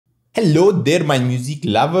Hello there, my music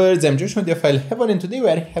lovers. I'm Josh from Audiophile Heaven, and today we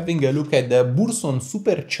are having a look at the Burson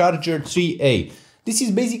Supercharger 3A. This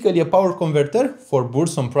is basically a power converter for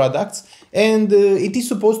Burson products, and it is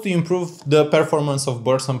supposed to improve the performance of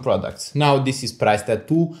Burson products. Now, this is priced at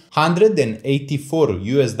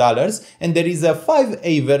 $284 and there is a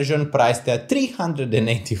 5A version priced at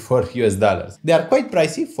 $384. They are quite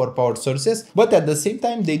pricey for power sources, but at the same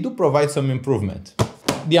time, they do provide some improvement.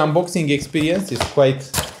 The unboxing experience is quite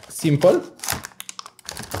simple.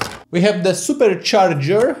 We have the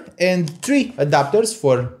supercharger and 3 adapters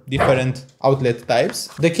for different outlet types.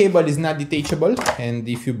 The cable is not detachable, and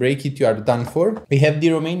if you break it, you are done for. We have the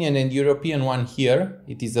Romanian and European one here.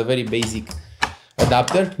 It is a very basic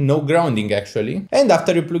adapter, no grounding actually. And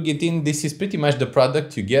after you plug it in, this is pretty much the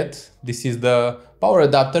product you get. This is the power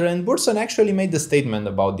adapter, and Burson actually made a statement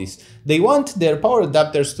about this. They want their power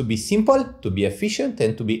adapters to be simple, to be efficient,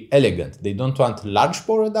 and to be elegant. They don't want large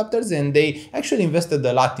power adapters, and they actually invested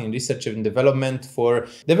a lot in research and development for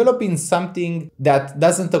developing something that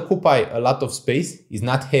doesn't occupy a lot of space, is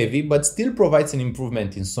not heavy, but still provides an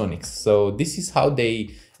improvement in sonics. So this is how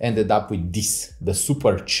they ended up with this, the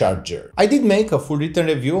supercharger. I did make a full written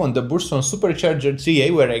review on the Burson Supercharger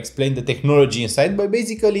 3A where I explained the technology inside, but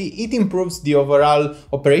basically it improves the overall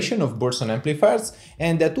operation of Burson amplifiers,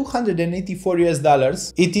 and at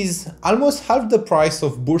 $284, it is almost half the price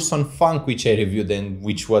of Burson Funk, which I reviewed and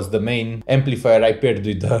which was the main amplifier I paired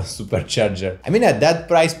with the supercharger. I mean, at that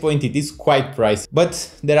price point, it is quite pricey, but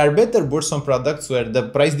there are better Burson products where the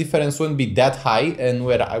price difference won't be that high and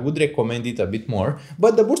where I would recommend it a bit more.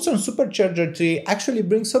 But the Burson Supercharger 3 actually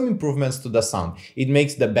brings some improvements to the sound. It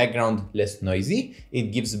makes the background less noisy,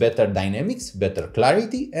 it gives better dynamics, better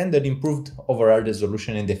clarity, and an improved overall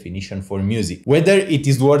resolution and definition for music. Whether it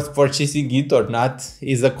is worth purchasing it or not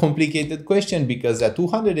is a complicated question, because at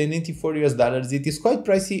 $284 it is quite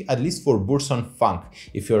pricey, at least for Burson Funk.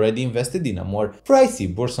 If you already invested in a more pricey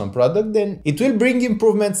Burson product, then it will bring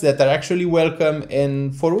improvements that are actually welcome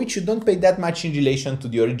and for which you don't pay that much in relation to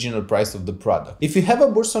the original price of the product. If you have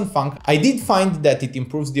a Burson Funk, I did find that it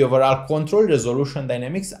improves the overall control, resolution,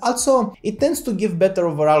 dynamics. Also, it tends to give better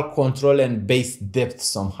overall control and bass depth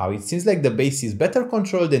somehow. It seems like the bass is better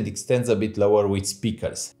controlled and extends a bit lower with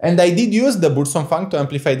speakers. And I did use the Burson Funk to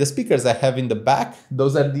amplify the speakers I have in the back.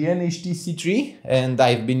 Those are the NHT C3 and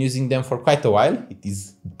I've been using them for quite a while. It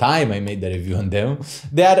is time I made the review on them.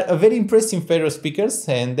 They are a very impressive pair of speakers,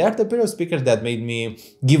 and they are the pair of speakers that made me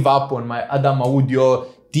give up on my Adam Audio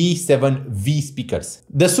T7V speakers.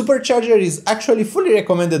 The supercharger is actually fully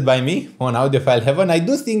recommended by me on Audiophile Heaven. I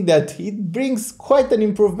do think that it brings quite an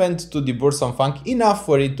improvement to the Burson Funk, enough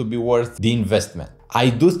for it to be worth the investment. I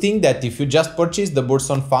do think that if you just purchase the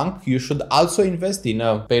Burson Funk, you should also invest in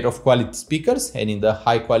a pair of quality speakers and in the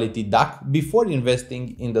high quality DAC before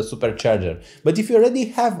investing in the supercharger. But if you already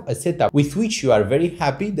have a setup with which you are very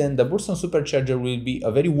happy, then the Burson supercharger will be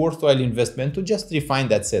a very worthwhile investment to just refine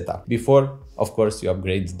that setup before, of course, you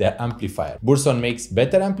upgrade the amplifier. Burson makes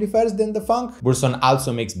better amplifiers than the Funk. Burson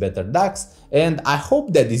also makes better DACs. And I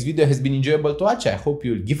hope that this video has been enjoyable to watch. I hope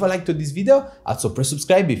you'll give a like to this video. Also press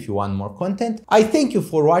subscribe if you want more content. I thank you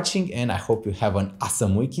for watching and I hope you have an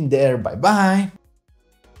awesome weekend there. Bye bye.